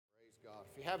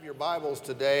If you have your Bibles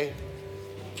today,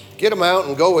 get them out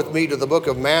and go with me to the book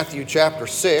of Matthew chapter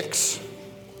 6.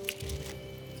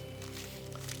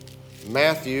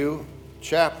 Matthew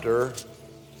chapter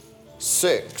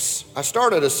 6. I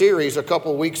started a series a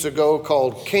couple weeks ago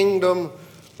called Kingdom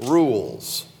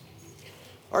Rules.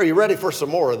 Are you ready for some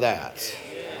more of that?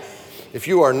 If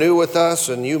you are new with us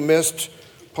and you missed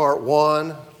part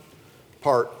 1,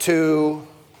 part 2,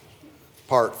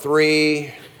 part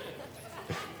 3,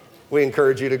 we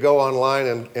encourage you to go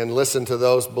online and listen to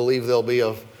those. Believe they'll be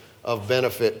of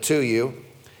benefit to you.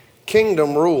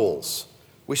 Kingdom rules.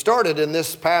 We started in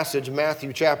this passage,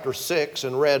 Matthew chapter 6,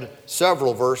 and read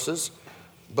several verses.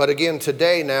 But again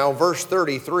today now, verse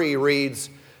 33 reads,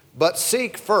 "But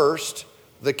seek first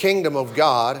the kingdom of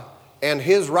God and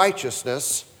his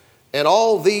righteousness, and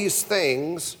all these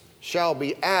things shall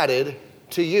be added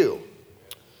to you."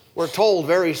 We're told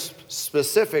very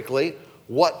specifically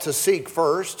what to seek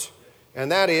first, and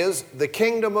that is the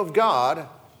kingdom of God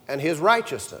and his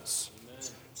righteousness. Amen.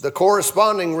 The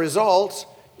corresponding result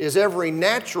is every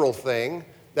natural thing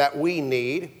that we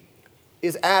need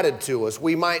is added to us.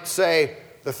 We might say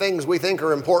the things we think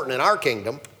are important in our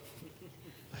kingdom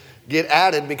get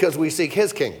added because we seek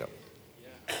his kingdom.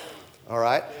 Yeah. All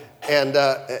right? And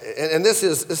this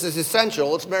is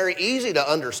essential. It's very easy to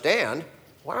understand.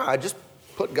 Wow, I just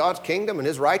put God's kingdom and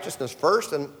his righteousness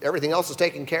first and everything else is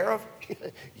taken care of?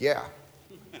 Yeah.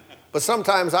 But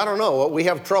sometimes, I don't know, we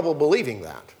have trouble believing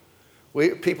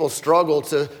that. People struggle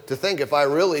to think if I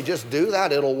really just do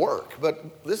that, it'll work.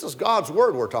 But this is God's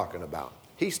word we're talking about.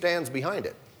 He stands behind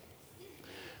it.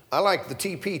 I like the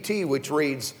TPT, which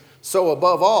reads, "So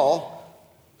above all,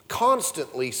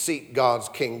 constantly seek God's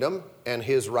kingdom and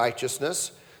his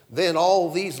righteousness, then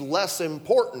all these less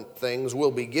important things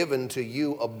will be given to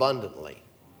you abundantly."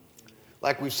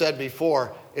 Like we've said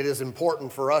before, it is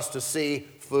important for us to see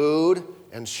food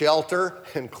and shelter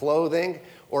and clothing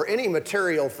or any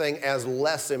material thing as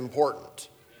less important.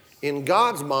 In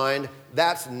God's mind,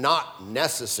 that's not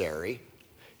necessary.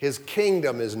 His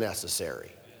kingdom is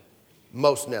necessary,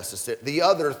 most necessary. The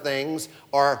other things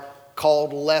are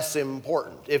called less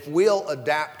important. If we'll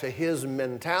adapt to his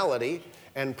mentality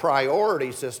and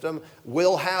priority system,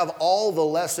 we'll have all the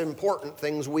less important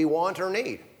things we want or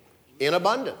need in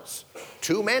abundance.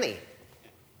 Too many.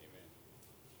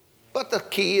 But the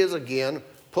key is, again,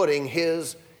 putting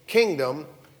his kingdom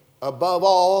above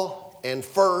all and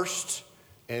first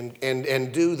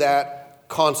and do that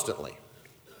constantly.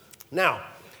 Now,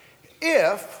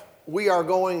 if we are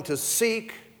going to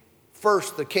seek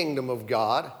first the kingdom of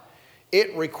God,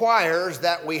 it requires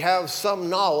that we have some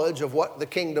knowledge of what the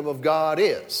kingdom of God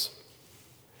is.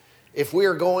 If we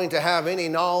are going to have any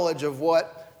knowledge of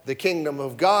what the kingdom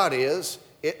of God is,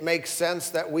 it makes sense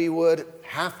that we would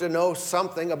have to know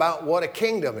something about what a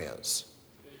kingdom is.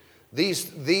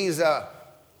 These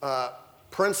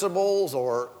principles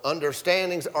or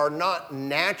understandings are not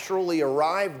naturally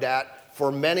arrived at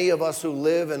for many of us who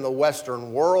live in the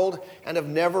Western world and have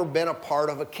never been a part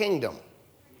of a kingdom.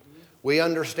 We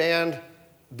understand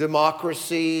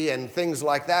democracy and things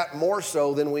like that more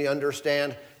so than we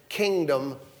understand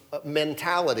kingdom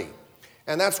mentality.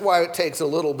 And that's why it takes a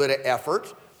little bit of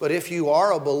effort. But if you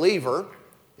are a believer,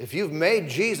 if you've made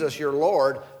Jesus your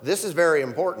Lord, this is very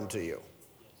important to you.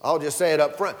 I'll just say it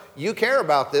up front. You care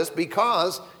about this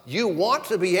because you want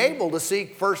to be able to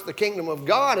seek first the kingdom of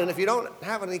God. And if you don't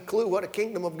have any clue what a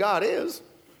kingdom of God is,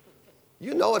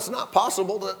 you know it's not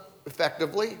possible to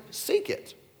effectively seek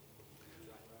it.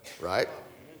 Right?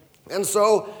 And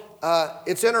so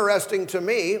it's interesting to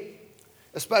me,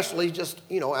 especially just,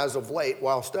 as of late,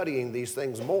 while studying these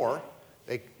things more,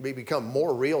 they become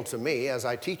more real to me as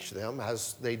I teach them,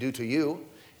 as they do to you,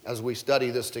 as we study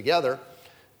this together.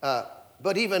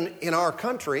 But even in our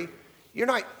country, you're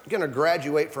not going to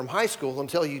graduate from high school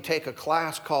until you take a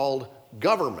class called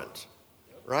government,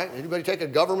 right? Anybody take a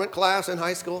government class in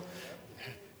high school?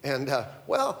 And,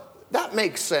 that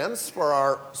makes sense for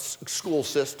our school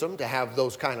system to have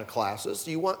those kind of classes.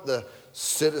 You want the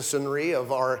citizenry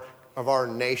of our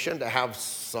nation to have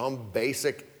some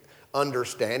basic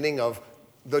understanding of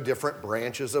the different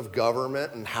branches of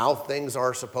government and how things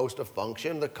are supposed to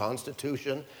function, the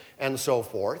Constitution, and so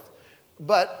forth.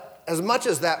 But as much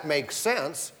as that makes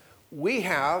sense, we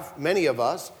have, many of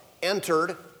us,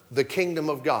 entered the kingdom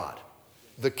of God.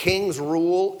 The king's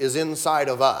rule is inside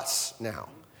of us now.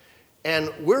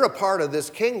 And we're a part of this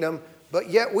kingdom,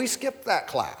 but yet we skipped that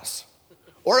class.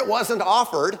 Or it wasn't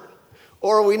offered,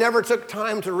 or we never took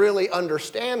time to really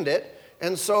understand it.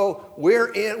 And so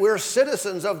we're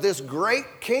citizens of this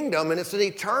great kingdom, and it's an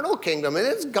eternal kingdom, and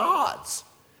it's God's.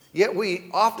 Yet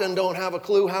we often don't have a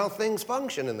clue how things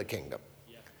function in the kingdom.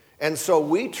 And so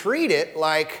we treat it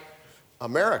like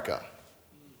America.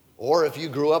 Or if you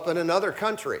grew up in another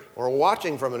country or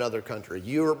watching from another country,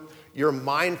 you're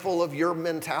mindful of your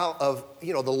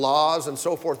the laws and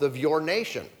so forth of your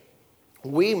nation.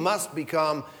 We must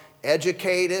become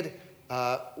educated,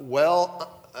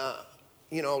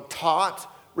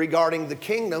 taught regarding the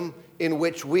kingdom in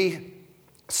which we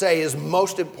say is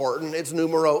most important. It's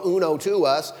numero uno to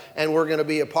us, and we're going to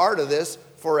be a part of this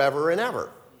forever and ever.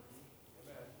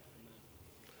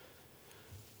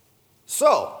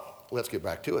 So, let's get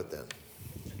back to it then.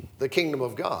 The kingdom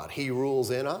of God. He rules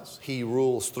in us. He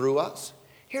rules through us.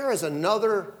 Here is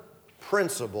another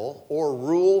principle or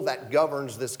rule that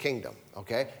governs this kingdom,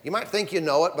 okay? You might think you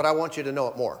know it, but I want you to know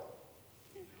it more.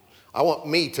 I want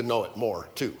me to know it more,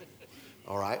 too,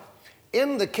 all right?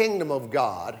 In the kingdom of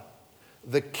God,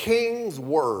 the king's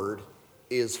word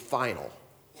is final.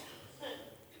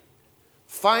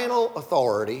 Final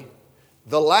authority,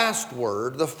 the last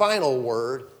word, the final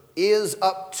word, is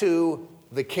up to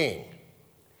the king.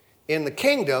 In the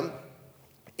kingdom,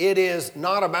 it is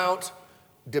not about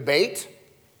debate.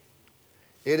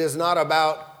 It is not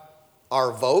about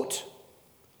our vote.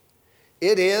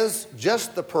 It is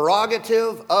just the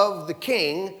prerogative of the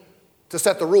king to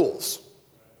set the rules.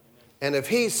 And if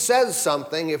he says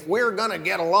something, if we're going to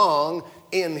get along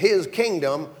in his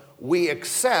kingdom, we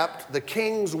accept the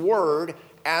king's word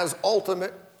as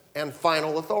ultimate and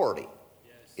final authority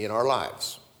in our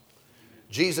lives.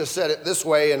 Jesus said it this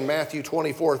way in Matthew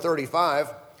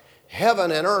 24:35,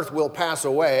 "Heaven and earth will pass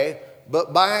away,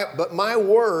 but my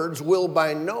words will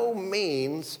by no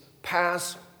means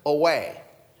pass away."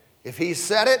 If he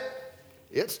said it,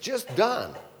 it's just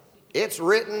done. It's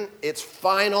written, it's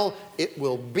final, it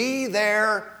will be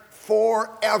there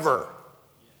forever.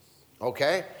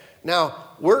 Okay? Now,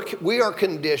 we are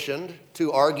conditioned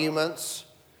to arguments,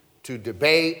 to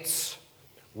debates.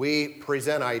 We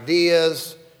present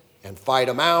ideas and fight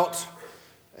them out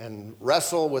and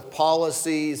wrestle with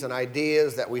policies and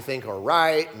ideas that we think are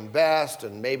right and best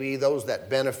and maybe those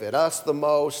that benefit us the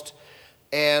most.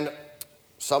 And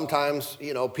sometimes,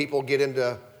 people get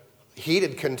into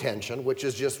heated contention, which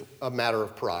is just a matter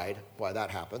of pride, why that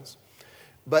happens.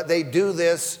 But they do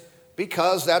this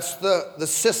because that's the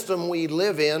system we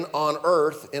live in on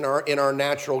earth, in our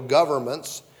natural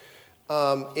governments.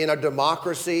 In a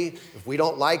democracy, if we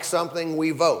don't like something,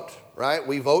 we vote, right?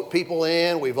 We vote people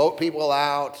in, we vote people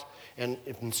out. And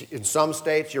in some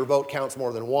states, your vote counts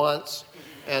more than once.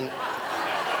 And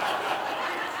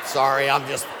sorry, I'm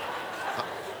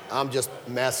just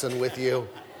messing with you,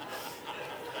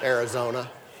 Arizona.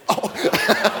 Oh.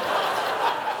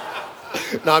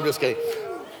 No, I'm just kidding.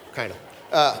 Kind of.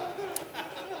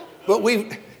 But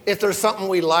if there's something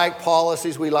we like,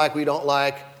 policies we like, we don't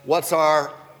like, what's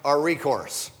our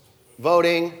recourse?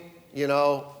 Voting,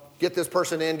 get this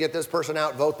person in, get this person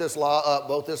out, vote this law up,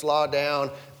 vote this law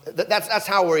down. That's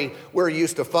how we're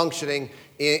used to functioning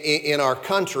in our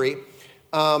country.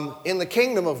 In the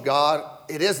kingdom of God,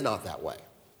 it is not that way.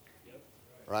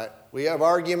 Right? We have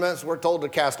arguments, we're told to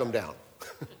cast them down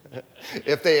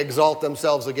if they exalt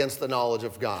themselves against the knowledge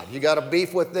of God. You got a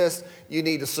beef with this, you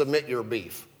need to submit your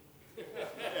beef.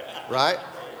 Right?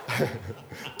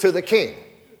 To the king,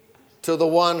 to the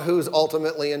one who's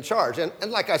ultimately in charge. And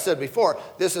like I said before,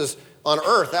 this is on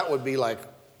earth, that would be like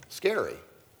scary.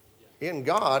 In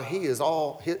God, he is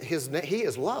he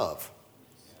is love.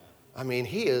 I mean,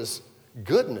 he is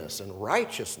goodness and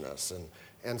righteousness,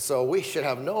 and so we should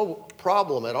have no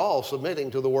problem at all submitting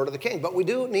to the word of the king. But we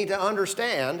do need to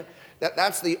understand that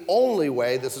that's the only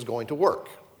way this is going to work.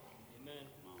 Amen.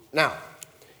 Now,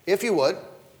 if you would,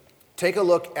 take a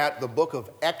look at the book of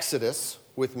Exodus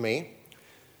with me.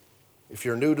 If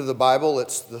you're new to the Bible,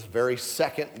 it's the very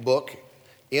second book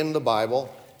in the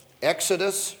Bible.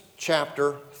 Exodus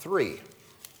chapter 3.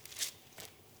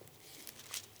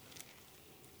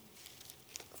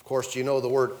 Of course, you know the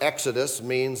word Exodus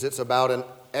means it's about an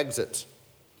exit.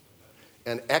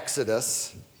 An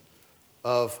exodus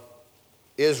of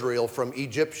Israel from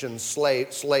Egyptian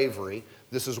slavery.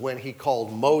 This is when he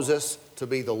called Moses to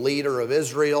be the leader of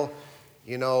Israel,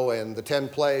 and the 10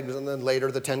 plagues, and then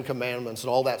later the 10 commandments, and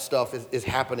all that stuff is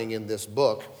happening in this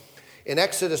book. In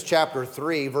Exodus chapter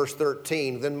 3, verse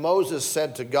 13, then Moses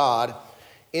said to God,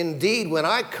 "Indeed, when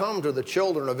I come to the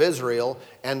children of Israel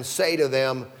and say to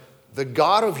them, 'The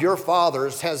God of your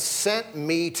fathers has sent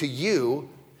me to you,'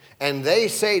 and they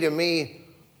say to me,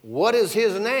 'What is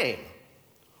his name?'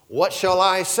 What shall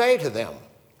I say to them?"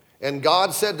 And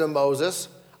God said to Moses,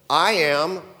 "I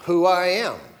am who I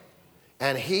am."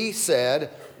 And he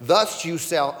said, "Thus you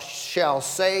shall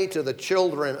say to the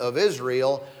children of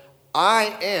Israel,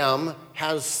 'I am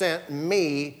has sent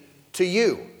me to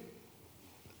you.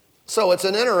 So it's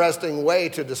an interesting way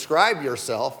to describe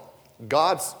yourself.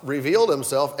 God's revealed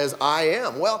himself as I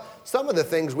am. Well, some of the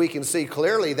things we can see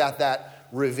clearly that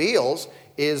reveals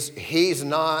is he's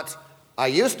not I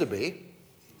used to be.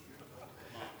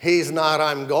 He's not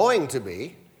I'm going to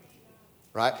be.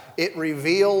 Right? It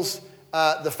reveals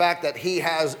the fact that he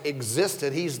has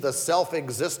existed. He's the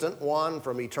self-existent one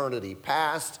from eternity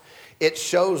past. It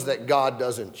shows that God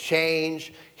doesn't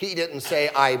change. He didn't say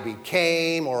I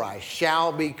became or I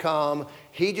shall become.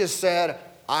 He just said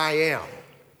I am.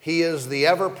 He is the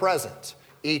ever-present,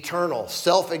 eternal,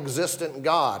 self-existent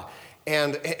God.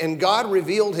 And God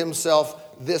revealed himself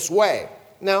this way.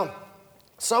 Now,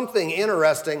 something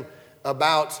interesting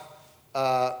about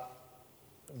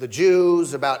the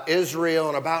Jews, about Israel,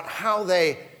 and about how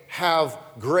they have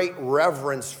great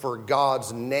reverence for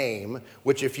God's name,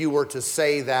 which if you were to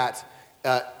say that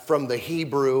from the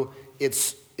Hebrew,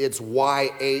 it's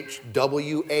YHWH,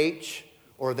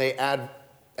 or they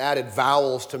added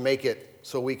vowels to make it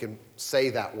so we can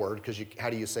say that word, because how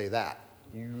do you say that?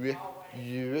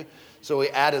 So we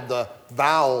added the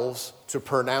vowels to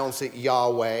pronounce it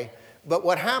Yahweh. But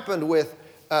what happened with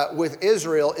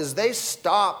Israel is they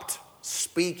stopped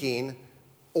speaking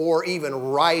or even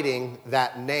writing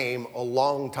that name a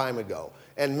long time ago.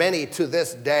 And many to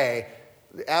this day,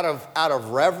 out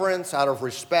of reverence, out of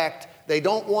respect, they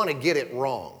don't want to get it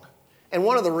wrong. And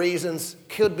one of the reasons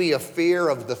could be a fear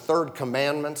of the third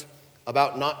commandment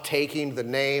about not taking the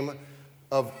name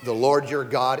of the Lord your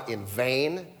God in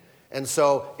vain. And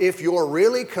so if you're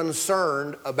really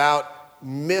concerned about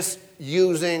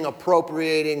misusing,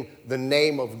 appropriating the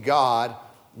name of God,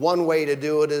 one way to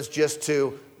do it is just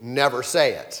to never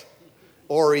say it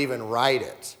or even write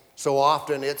it. So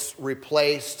often it's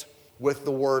replaced with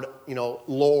the word,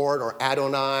 Lord or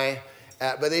Adonai.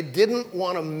 But they didn't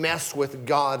want to mess with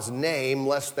God's name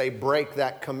lest they break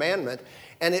that commandment.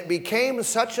 And it became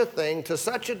such a thing to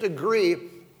such a degree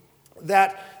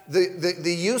that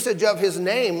the usage of his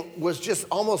name was just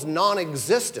almost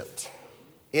non-existent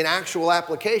in actual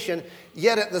application.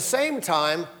 Yet at the same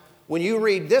time, when you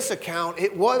read this account,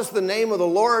 it was the name of the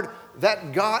Lord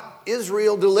that got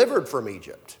Israel delivered from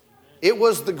Egypt. It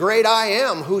was the great I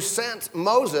am who sent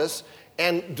Moses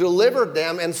and delivered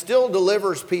them and still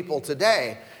delivers people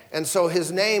today. And so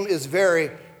his name is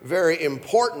very, very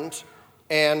important.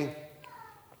 And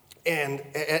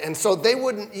so they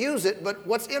wouldn't use it. But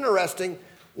what's interesting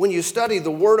when you study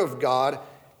the Word of God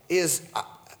is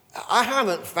I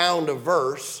haven't found a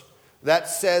verse that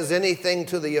says anything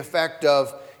to the effect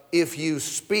of, if you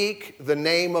speak the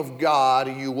name of God,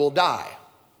 you will die.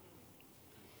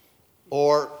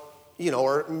 Or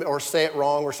say it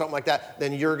wrong or something like that,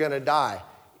 then you're going to die.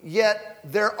 Yet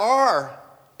there are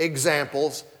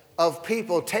examples of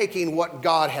people taking what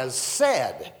God has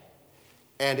said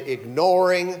and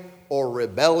ignoring or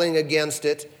rebelling against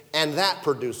it, and that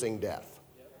producing death.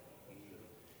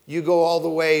 You go all the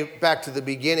way back to the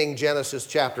beginning, Genesis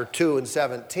chapter 2 and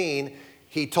 17.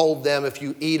 He told them, if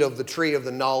you eat of the tree of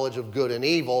the knowledge of good and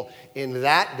evil, in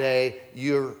that day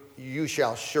you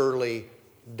shall surely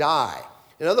die.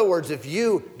 In other words, if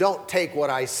you don't take what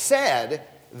I said,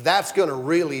 that's going to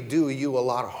really do you a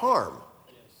lot of harm.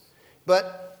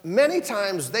 But many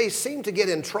times they seem to get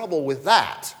in trouble with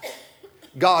that.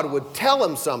 God would tell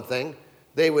them something,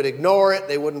 they would ignore it,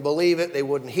 they wouldn't believe it, they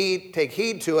wouldn't take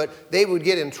heed to it, they would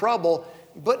get in trouble,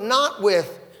 but not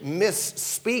with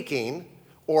misspeaking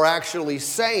or actually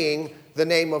saying the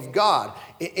name of God.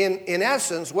 In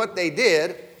essence, what they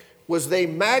did was they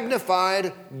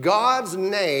magnified God's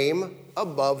name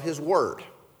above his word.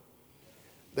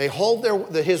 They hold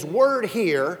his word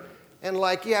here and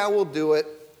yeah, we'll do it.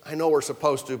 I know we're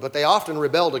supposed to, but they often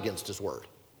rebelled against his word.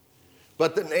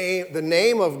 But the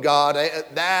name of God,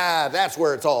 that's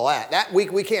where it's all at. That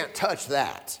we can't touch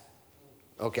that.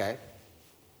 Okay?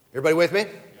 Everybody with me?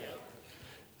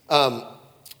 Yeah.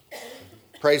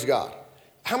 Praise God.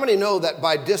 How many know that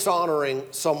by dishonoring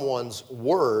someone's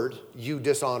word, you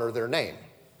dishonor their name?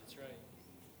 That's right.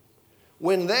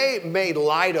 When they made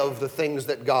light of the things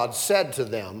that God said to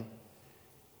them,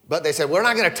 but they said, we're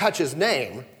not going to touch his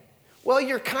name, well,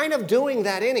 you're kind of doing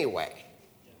that anyway.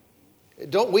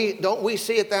 Don't we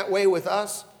see it that way with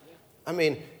us? I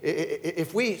mean,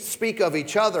 if we speak of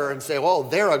each other and say, well,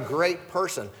 they're a great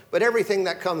person, but everything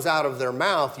that comes out of their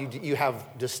mouth, you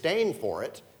have disdain for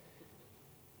it,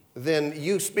 then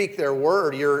you speak their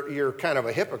word, you're kind of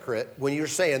a hypocrite when you're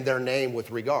saying their name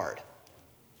with regard.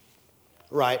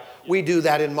 Right? We do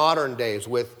that in modern days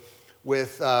with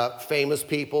famous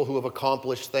people who have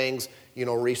accomplished things.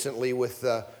 Recently with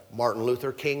Martin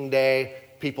Luther King Day,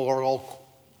 people are all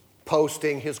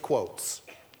posting his quotes.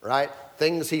 right?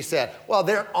 Things he said. Well,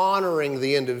 they're honoring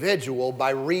the individual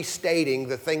by restating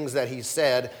the things that he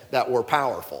said that were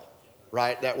powerful,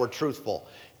 right? That were truthful.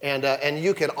 And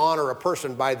you can honor a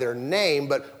person by their name,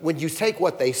 but when you take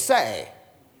what they say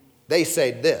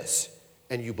this,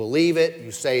 and you believe it, you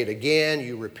say it again,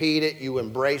 you repeat it, you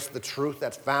embrace the truth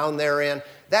that's found therein,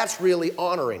 that's really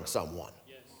honoring someone.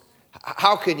 Yes.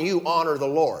 How can you honor the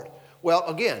Lord? Well,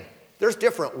 again, there's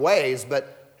different ways,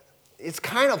 but it's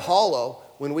kind of hollow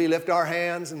when we lift our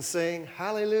hands and sing,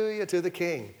 hallelujah to the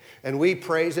King. And we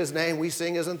praise his name. We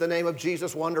sing, isn't the name of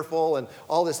Jesus wonderful? And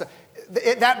all this.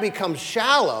 That becomes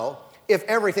shallow if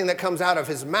everything that comes out of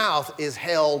his mouth is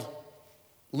held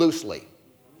loosely.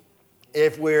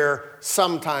 If we're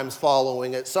sometimes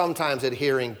following it, sometimes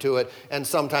adhering to it, and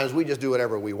sometimes we just do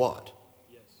whatever we want.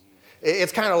 Yes.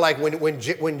 It's kind of like when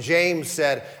James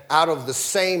said, out of the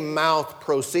same mouth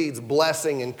proceeds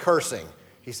blessing and cursing.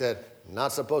 He said,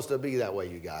 not supposed to be that way,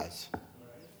 you guys.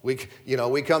 We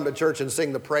come to church and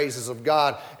sing the praises of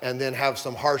God and then have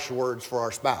some harsh words for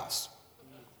our spouse.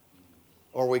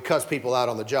 Or we cuss people out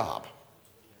on the job.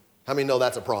 How many know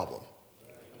that's a problem?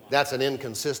 That's an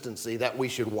inconsistency that we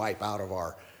should wipe out of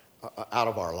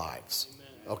our lives.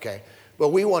 Okay? But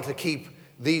we want to keep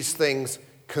these things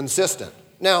consistent.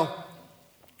 Now,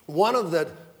 one of the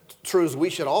truths we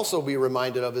should also be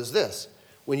reminded of is this.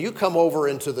 When you come over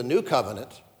into the new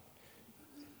covenant,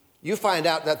 you find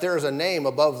out that there is a name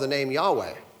above the name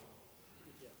Yahweh.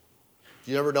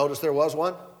 You ever notice there was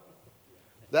one?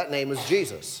 That name is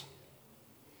Jesus.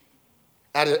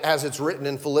 As it's written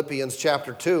in Philippians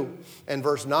chapter 2 and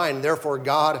verse 9, therefore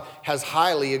God has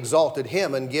highly exalted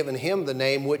him and given him the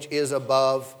name which is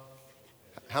above,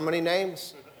 how many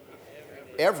names?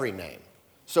 Every name.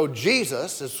 So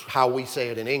Jesus is how we say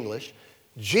it in English.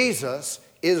 Jesus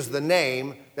is the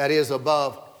name that is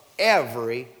above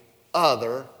every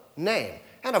other name.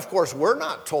 And of course, we're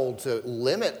not told to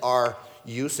limit our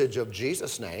usage of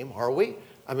Jesus' name, are we?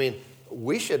 I mean,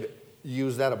 we should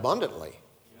use that abundantly.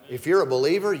 If you're a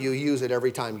believer, you use it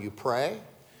every time you pray.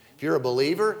 If you're a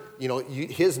believer,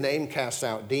 his name casts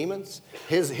out demons.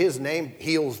 His name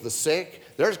heals the sick.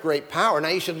 There's great power. Now,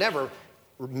 you should never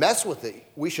mess with it.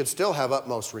 We should still have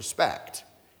utmost respect.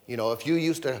 If you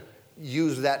used to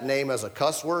use that name as a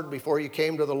cuss word before you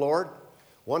came to the Lord,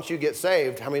 once you get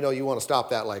saved, how many know you want to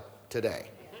stop that like today?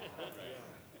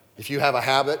 If you have a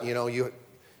habit,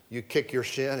 you kick your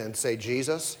shin and say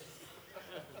Jesus,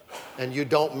 and you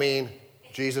don't mean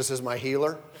Jesus is my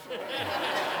healer.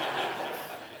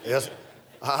 Yes,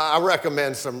 I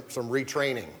recommend some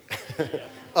retraining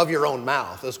of your own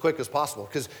mouth as quick as possible,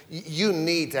 because you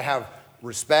need to have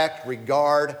respect,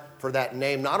 regard for that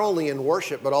name, not only in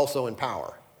worship, but also in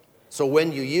power. So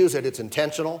when you use it, it's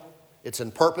intentional, it's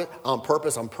on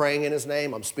purpose. I'm praying in his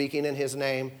name, I'm speaking in his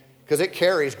name, because it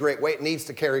carries great weight, needs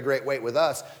to carry great weight with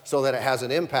us so that it has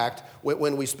an impact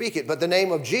when we speak it. But the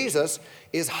name of Jesus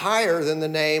is higher than the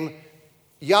name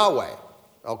Yahweh,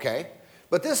 okay?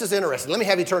 But this is interesting. Let me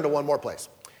have you turn to one more place.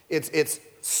 It's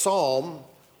Psalm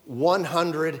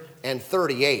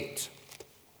 138.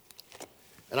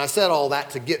 And I said all that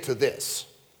to get to this.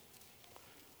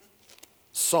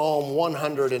 Psalm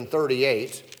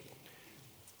 138,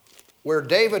 where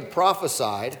David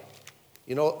prophesied.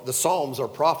 The Psalms are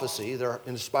prophecy. They're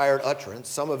inspired utterance.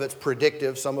 Some of it's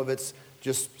predictive. Some of it's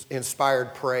just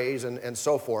inspired praise and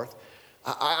so forth.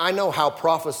 I know how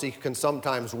prophecy can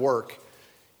sometimes work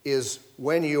is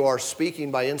when you are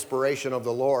speaking by inspiration of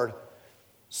the Lord,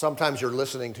 sometimes you're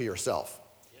listening to yourself.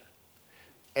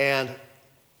 And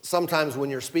sometimes when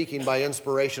you're speaking by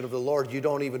inspiration of the Lord, you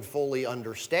don't even fully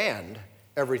understand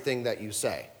everything that you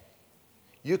say.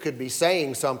 You could be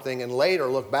saying something and later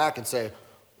look back and say,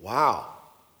 wow,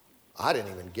 I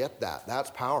didn't even get that. That's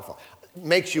powerful. It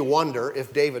makes you wonder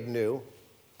if David knew.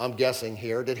 I'm guessing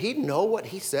here. Did he know what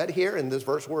he said here in this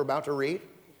verse we're about to read?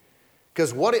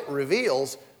 Because what it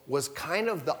reveals was kind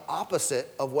of the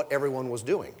opposite of what everyone was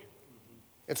doing.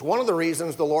 It's one of the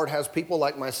reasons the Lord has people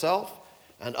like myself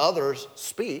and others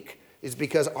speak, is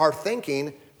because our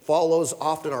thinking follows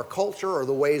often our culture or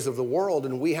the ways of the world,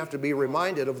 and we have to be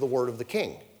reminded of the word of the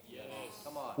King. Yes.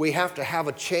 Come on. We have to have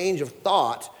a change of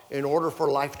thought in order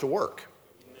for life to work.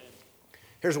 Amen.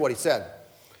 Here's what he said.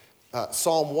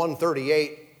 Psalm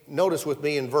 138. Notice with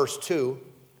me in verse 2,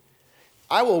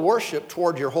 I will worship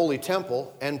toward your holy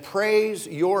temple and praise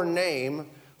your name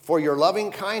for your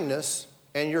loving kindness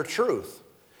and your truth.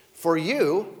 For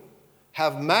you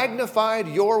have magnified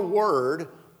your word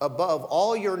above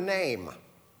all your name.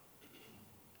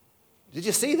 Did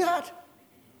you see that?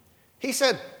 He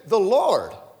said, the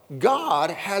Lord,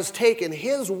 God, has taken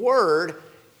his word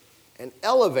and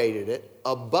elevated it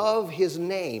above his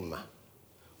name.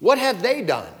 What have they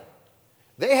done?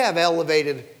 They have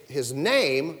elevated his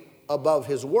name above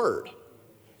his word.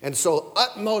 And so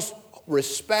utmost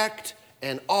respect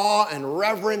and awe and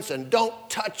reverence, and don't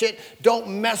touch it, don't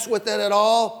mess with it at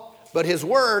all. But his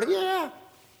word,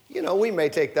 we may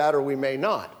take that or we may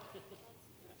not.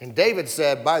 And David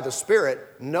said by the Spirit,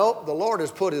 nope, the Lord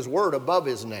has put his word above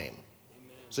his name.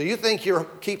 So you think you're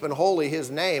keeping holy his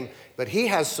name, but he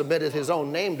has submitted his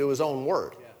own name to his own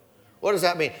word. What does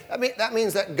that mean? That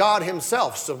means that God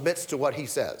himself submits to what he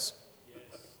says.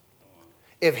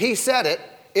 If he said it,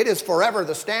 it is forever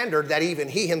the standard that even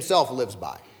he himself lives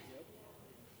by.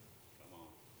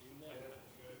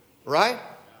 Right?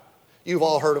 You've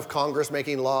all heard of Congress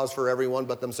making laws for everyone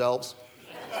but themselves.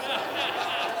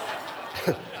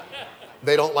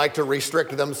 They don't like to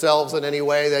restrict themselves in any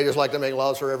way. They just like to make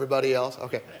laws for everybody else.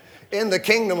 Okay. In the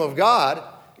kingdom of God,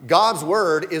 God's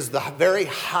word is the very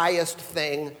highest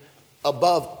thing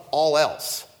above all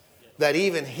else, that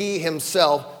even he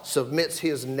himself submits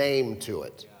his name to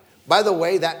it. By the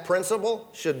way, that principle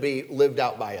should be lived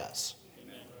out by us.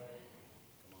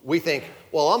 We think,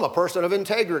 well, I'm a person of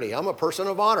integrity. I'm a person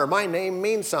of honor. My name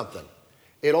means something.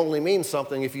 It only means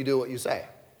something if you do what you say.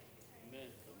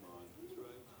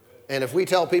 And if we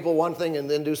tell people one thing and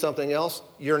then do something else,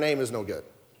 your name is no good.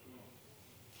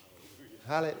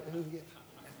 Hallelujah.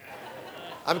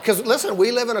 Because listen,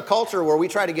 we live in a culture where we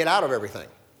try to get out of everything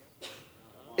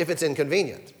if it's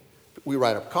inconvenient. We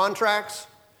write up contracts,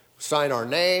 sign our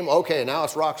name. Okay, now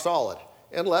it's rock solid.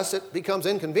 Unless it becomes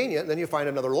inconvenient, then you find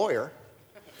another lawyer.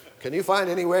 Can you find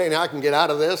any way now I can get out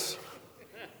of this?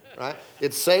 Right?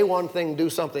 It's say one thing, do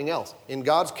something else. In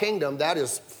God's kingdom, that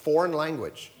is foreign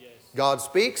language. God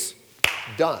speaks,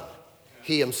 done.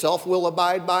 He himself will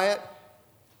abide by it.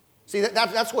 See,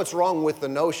 that's what's wrong with the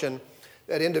notion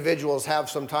that individuals have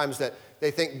sometimes, that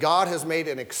they think God has made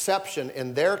an exception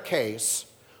in their case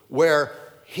where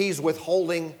he's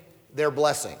withholding their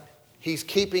blessing. He's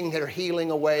keeping their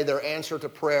healing away, their answer to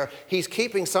prayer. He's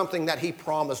keeping something that he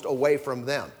promised away from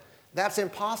them. That's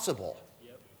impossible.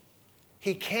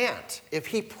 He can't. If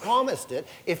he promised it,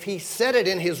 if he said it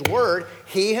in his word,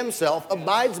 he himself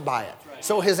abides by it.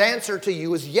 So his answer to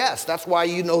you is yes. That's why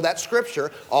you know that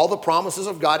scripture. All the promises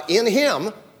of God in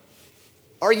him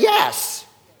are yes.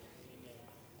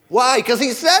 Why? Because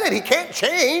he said it. He can't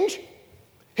change.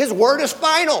 His word is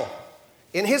final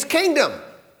in his kingdom.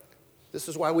 This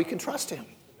is why we can trust him.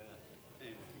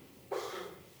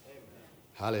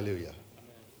 Hallelujah.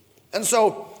 And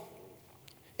so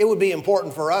it would be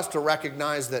important for us to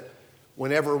recognize that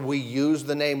whenever we use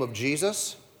the name of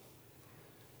Jesus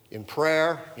in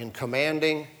prayer, in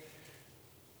commanding,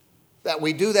 that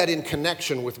we do that in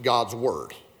connection with God's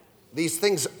word. These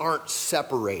things aren't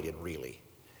separated, really.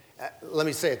 Let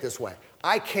me say it this way.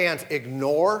 I can't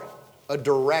ignore a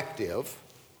directive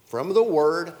from the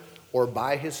word or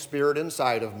by his Spirit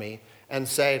inside of me and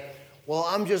say, well,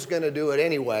 I'm just going to do it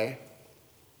anyway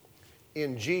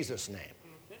in Jesus' name.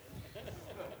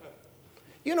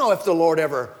 You know, if the Lord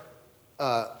ever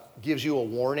gives you a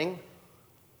warning,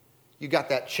 you got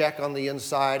that check on the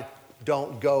inside,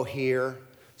 don't go here,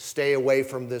 stay away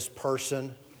from this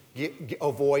person,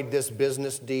 avoid this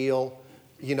business deal,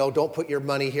 don't put your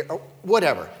money here, or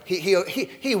whatever.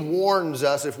 He warns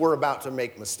us if we're about to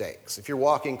make mistakes. If you're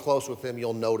walking close with him,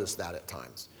 you'll notice that at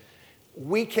times.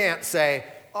 We can't say,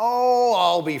 oh,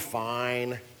 I'll be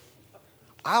fine.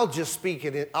 I'll just speak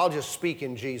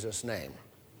in Jesus' name.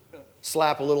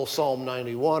 Slap a little Psalm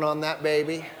 91 on that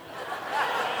baby.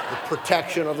 The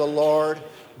protection of the Lord.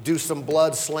 Do some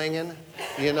blood slinging,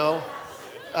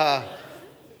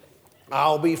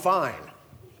 I'll be fine.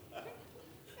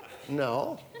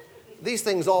 No. These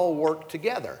things all work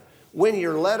together. When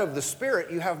you're led of the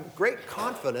Spirit, you have great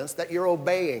confidence that you're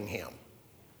obeying him.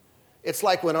 It's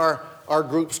like when our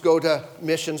groups go to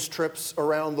missions trips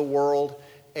around the world,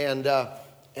 and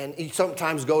you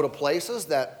sometimes go to places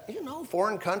that,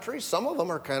 foreign countries, some of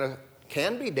them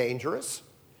can be dangerous.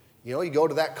 You go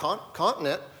to that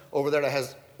continent over there that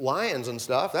has lions and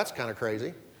stuff. That's kind of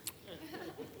crazy.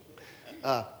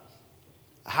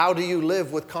 How do you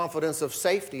live with confidence of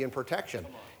safety and protection?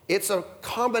 It's a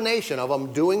combination of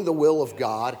I'm doing the will of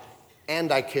God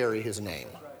and I carry his name.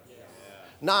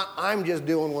 Not I'm just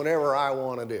doing whatever I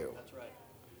want to do.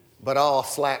 But I'll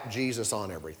slap Jesus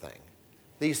on everything.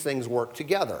 These things work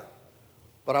together.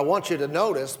 But I want you to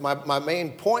notice, my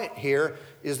main point here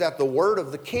is that the word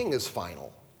of the King is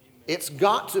final. It's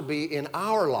got to be in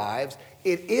our lives.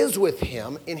 It is with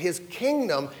him. In his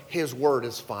kingdom, his word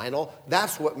is final.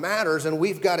 That's what matters, and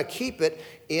we've got to keep it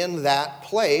in that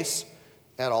place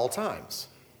at all times.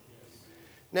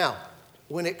 Now,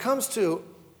 when it comes to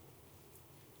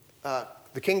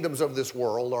the kingdoms of this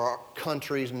world, or our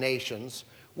countries, nations,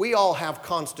 we all have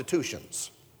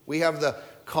constitutions. We have the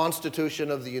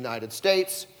Constitution of the United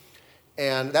States,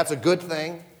 and that's a good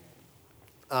thing.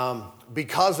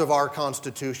 Because of our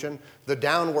Constitution, the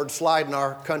downward slide in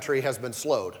our country has been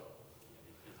slowed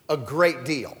a great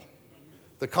deal.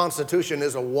 The Constitution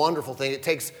is a wonderful thing. It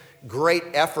takes great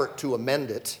effort to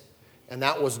amend it, and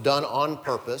that was done on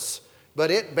purpose, but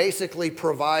it basically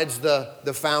provides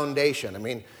the foundation. I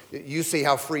mean, you see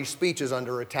how free speech is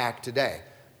under attack today.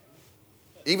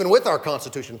 Even with our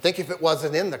Constitution, think if it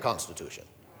wasn't in the Constitution,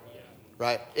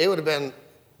 right? It would have been,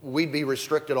 we'd be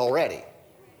restricted already,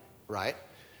 right?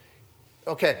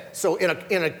 Okay, so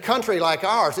in a country like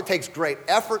ours, it takes great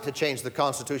effort to change the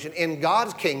Constitution. In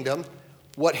God's kingdom,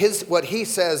 what he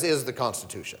says is the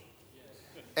Constitution.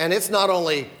 And it's not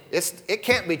only, it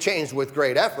can't be changed with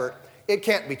great effort, it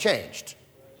can't be changed.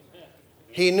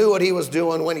 He knew what he was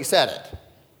doing when he said it.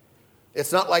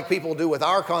 It's not like people do with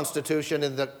our Constitution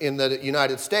in the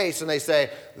United States, and they say,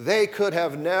 they could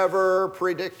have never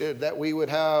predicted that we would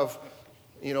have,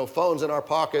 phones in our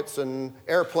pockets and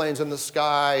airplanes in the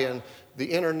sky and the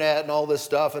internet and all this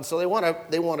stuff. And so they want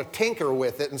to tinker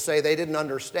with it and say they didn't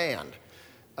understand.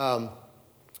 How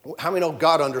many know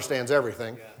God understands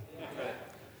everything?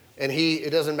 And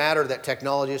it doesn't matter that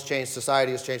technology has changed,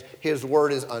 society has changed. His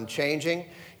word is unchanging.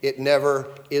 It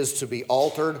never is to be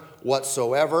altered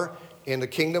whatsoever. In the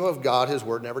kingdom of God, his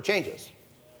word never changes.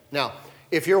 Now,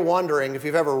 if you're wondering, if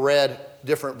you've ever read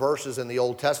different verses in the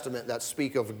Old Testament that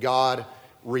speak of God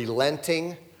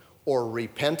relenting or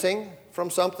repenting from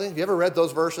something, have you ever read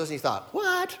those verses and you thought,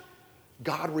 what?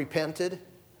 God repented?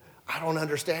 I don't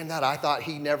understand that. I thought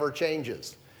he never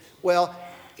changes. Well,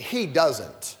 he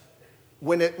doesn't.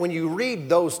 When you read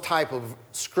those type of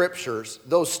scriptures,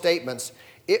 those statements,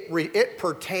 it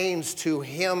pertains to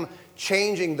him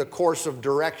changing the course of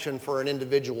direction for an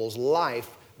individual's life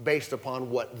based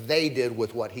upon what they did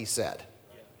with what he said.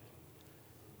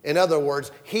 In other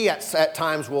words, he at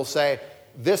times will say,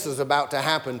 this is about to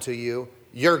happen to you.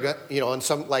 And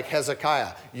some like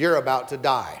Hezekiah, you're about to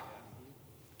die.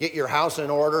 Get your house in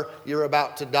order, you're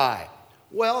about to die.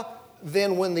 Well,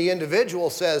 then when the individual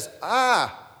says,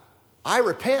 I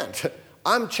repent,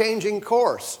 I'm changing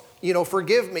course,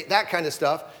 forgive me, that kind of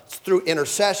stuff, it's through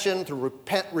intercession, through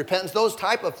repentance, those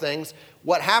type of things,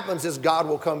 what happens is God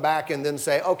will come back and then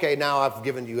say, okay, now I've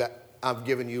given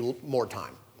you more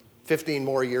time, 15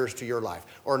 more years to your life.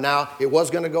 Or now it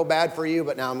was going to go bad for you,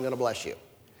 but now I'm going to bless you.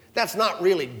 That's not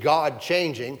really God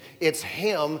changing. It's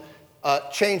him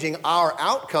changing our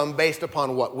outcome based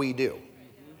upon what we do.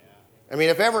 I mean,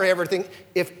 if ever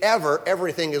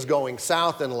everything is going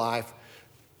south in life,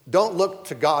 don't look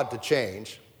to God to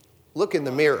change. Look in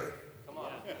the mirror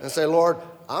and say, Lord,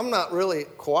 I'm not really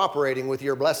cooperating with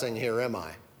your blessing here, am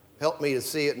I? Help me to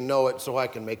see it and know it so I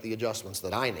can make the adjustments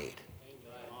that I need.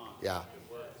 Yeah.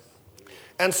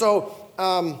 And so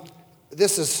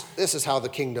this is how the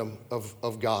kingdom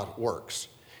of God works.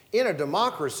 In a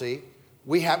democracy,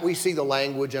 we see the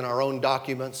language in our own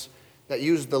documents that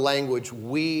use the language,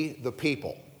 we the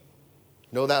people.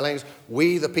 Know that language?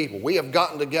 We the people. We have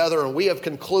gotten together and we have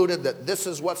concluded that this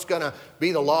is what's going to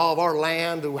be the law of our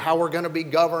land, how we're going to be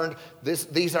governed.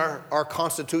 These are our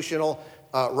constitutional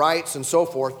rights and so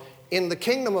forth. In the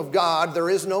kingdom of God, there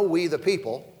is no we the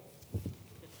people.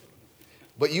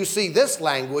 But you see this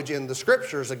language in the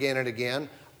scriptures again and again,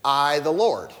 I the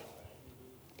Lord.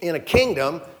 In a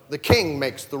kingdom, the king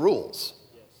makes the rules.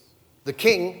 The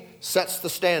king sets the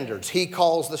standards. He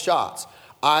calls the shots.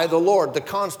 I, the Lord. The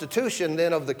constitution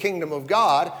then of the kingdom of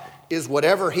God is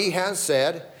whatever he has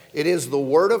said. It is the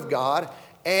word of God,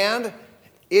 and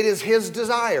it is his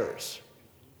desires.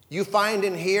 You find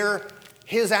in here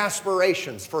his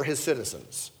aspirations for his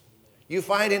citizens. You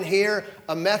find in here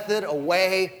a method, a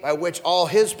way by which all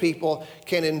his people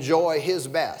can enjoy his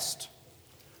best.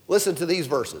 Listen to these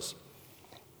verses.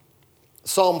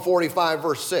 Psalm 45,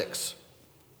 verse 6.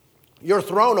 Your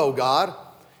throne, O God,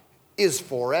 is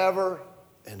forever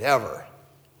and ever.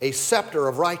 A scepter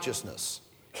of righteousness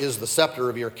is the scepter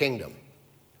of your kingdom.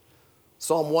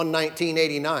 Psalm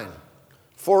 119:89.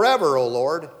 Forever, O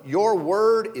Lord, your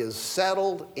word is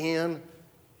settled in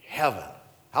heaven.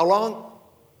 How long?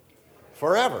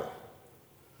 Forever.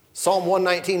 Psalm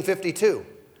 119:52.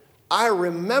 I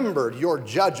remembered your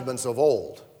judgments of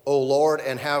old, O Lord,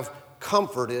 and have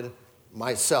comforted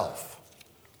myself.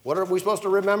 What are we supposed to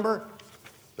remember?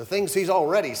 The things he's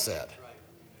already said.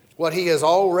 What he has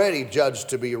already judged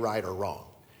to be right or wrong.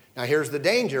 Now here's the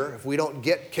danger if we don't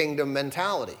get kingdom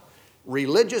mentality.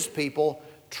 Religious people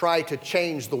try to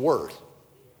change the word.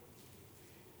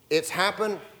 It's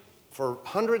happened for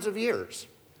hundreds of years.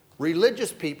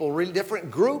 Religious people, different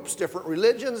groups, different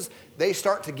religions, they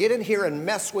start to get in here and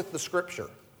mess with the Scripture.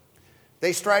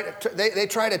 They try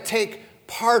to take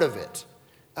part of it.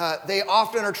 They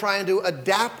often are trying to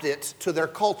adapt it to their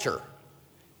culture.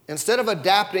 Instead of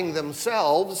adapting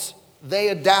themselves, they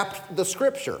adapt the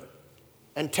Scripture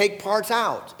and take parts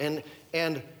out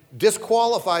and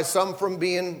disqualify some from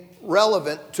being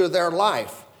relevant to their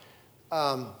life.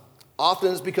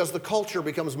 Often it's because the culture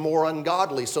becomes more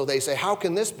ungodly, so they say, how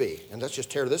can this be? And let's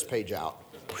just tear this page out.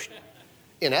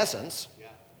 In essence,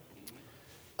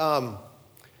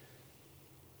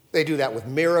 they do that with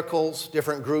miracles.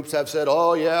 Different groups have said,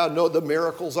 oh yeah, no, the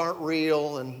miracles aren't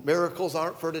real and miracles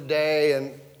aren't for today.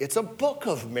 And it's a book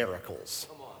of miracles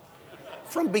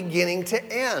from beginning to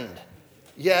end.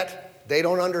 Yet they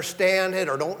don't understand it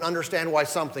or don't understand why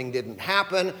something didn't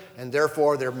happen, and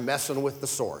therefore they're messing with the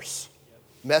source,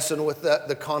 messing with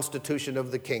the constitution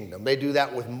of the kingdom. They do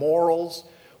that with morals.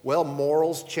 Well,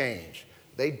 morals change.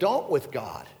 They don't with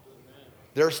God.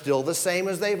 They're still the same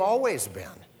as they've always been.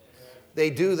 They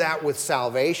do that with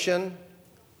salvation.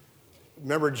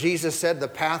 Remember, Jesus said the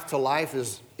path to life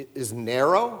is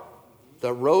narrow.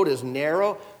 The road is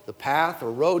narrow. The path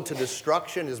or road to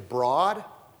destruction is broad.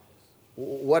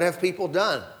 What have people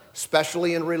done,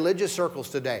 especially in religious circles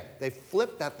today? They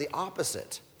flipped that the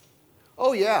opposite.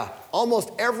 Oh yeah,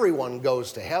 almost everyone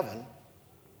goes to heaven.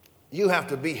 You have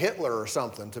to be Hitler or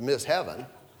something to miss heaven.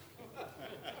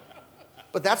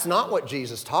 But that's not what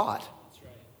Jesus taught.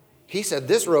 He said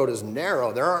this road is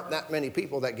narrow. There aren't that many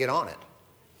people that get on it.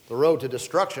 The road to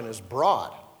destruction is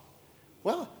broad.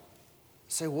 Well,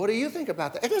 say, what do you think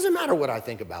about that? It doesn't matter what I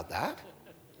think about that.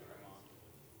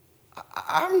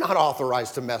 I'm not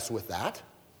authorized to mess with that.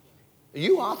 Are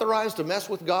you authorized to mess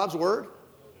with God's word?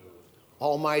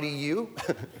 Almighty you?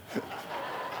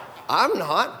 I'm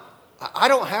not. I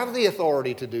don't have the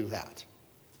authority to do that.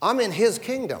 I'm in His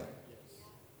kingdom.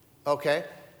 Okay?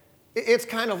 It's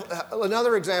kind of,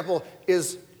 another example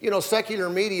is, secular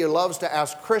media loves to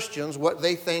ask Christians what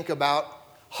they think about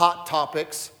hot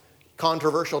topics,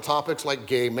 controversial topics like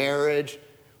gay marriage,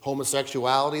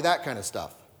 homosexuality, that kind of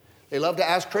stuff. They love to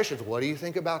ask Christians, what do you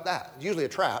think about that? It's usually a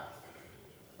trap.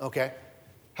 Okay?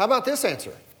 How about this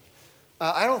answer?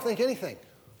 I don't think anything.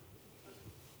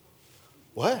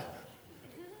 What?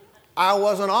 I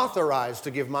wasn't authorized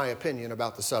to give my opinion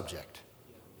about the subject.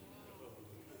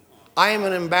 I am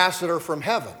an ambassador from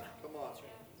heaven.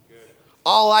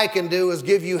 All I can do is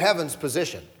give you heaven's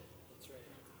position.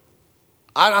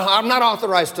 I'm not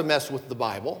authorized to mess with the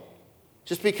Bible.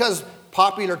 Just because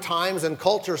popular times and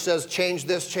culture says change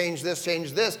this, change this,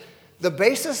 change this, the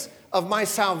basis of my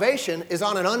salvation is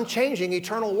on an unchanging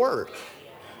eternal word.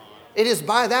 It is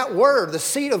by that word, the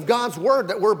seed of God's word,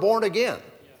 that we're born again.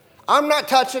 I'm not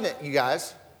touching it, you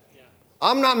guys.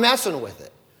 I'm not messing with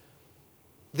it.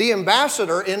 The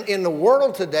ambassador in the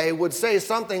world today would say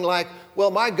something like,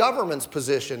 well, my government's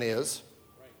position is.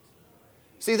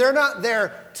 See, they're not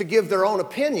there to give their own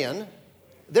opinion.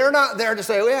 They're not there to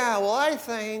say, yeah, well, I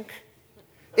think.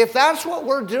 If that's what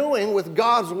we're doing with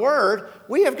God's word,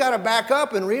 we have got to back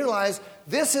up and realize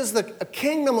this is the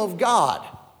kingdom of God.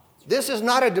 This is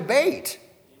not a debate.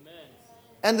 Amen.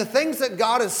 And the things that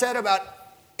God has said about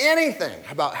anything,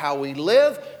 about how we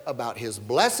live, about His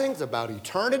blessings, about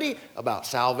eternity, about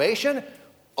salvation,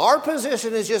 our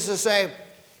position is just to say,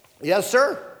 yes,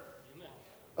 sir. Amen.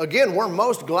 Again, we're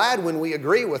most glad when we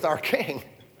agree with our King.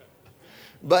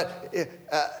 But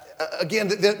again,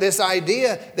 this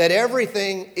idea that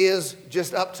everything is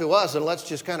just up to us and let's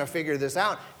just kind of figure this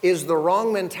out is the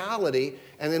wrong mentality.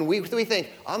 And then we think,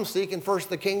 I'm seeking first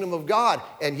the kingdom of God,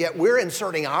 and yet we're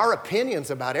inserting our opinions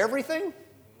about everything.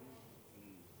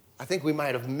 I think we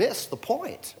might have missed the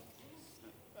point.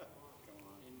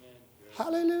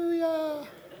 Hallelujah.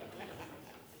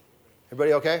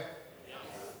 Everybody okay?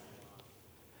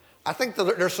 I think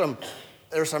that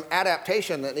there's some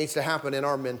adaptation that needs to happen in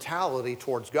our mentality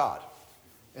towards God.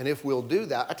 And if we'll do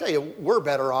that, I tell you, we're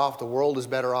better off, the world is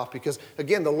better off, because,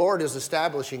 again, the Lord is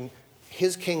establishing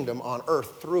His kingdom on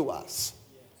earth through us.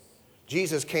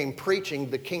 Jesus came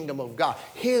preaching the kingdom of God,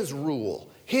 His rule,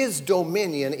 His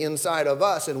dominion inside of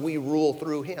us, and we rule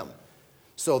through Him.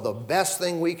 So the best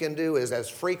thing we can do is, as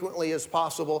frequently as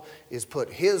possible, is put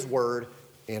His word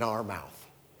in our mouth.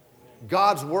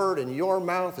 God's word in your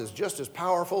mouth is just as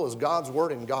powerful as God's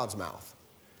word in God's mouth.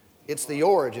 It's the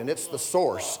origin, it's the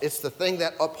source, it's the thing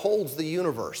that upholds the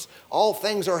universe. All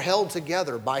things are held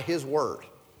together by His word.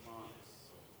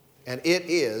 And it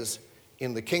is,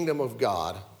 in the kingdom of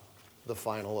God, the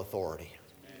final authority,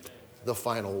 the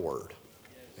final word.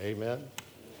 Amen.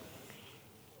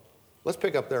 Let's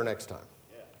pick up there next time.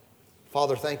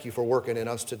 Father, thank you for working in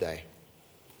us today.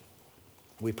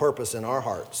 We purpose in our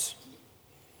hearts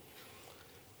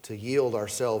to yield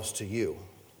ourselves to you.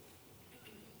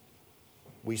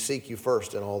 We seek you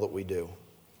first in all that we do.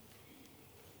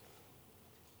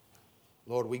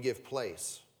 Lord, we give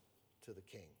place to the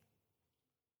King.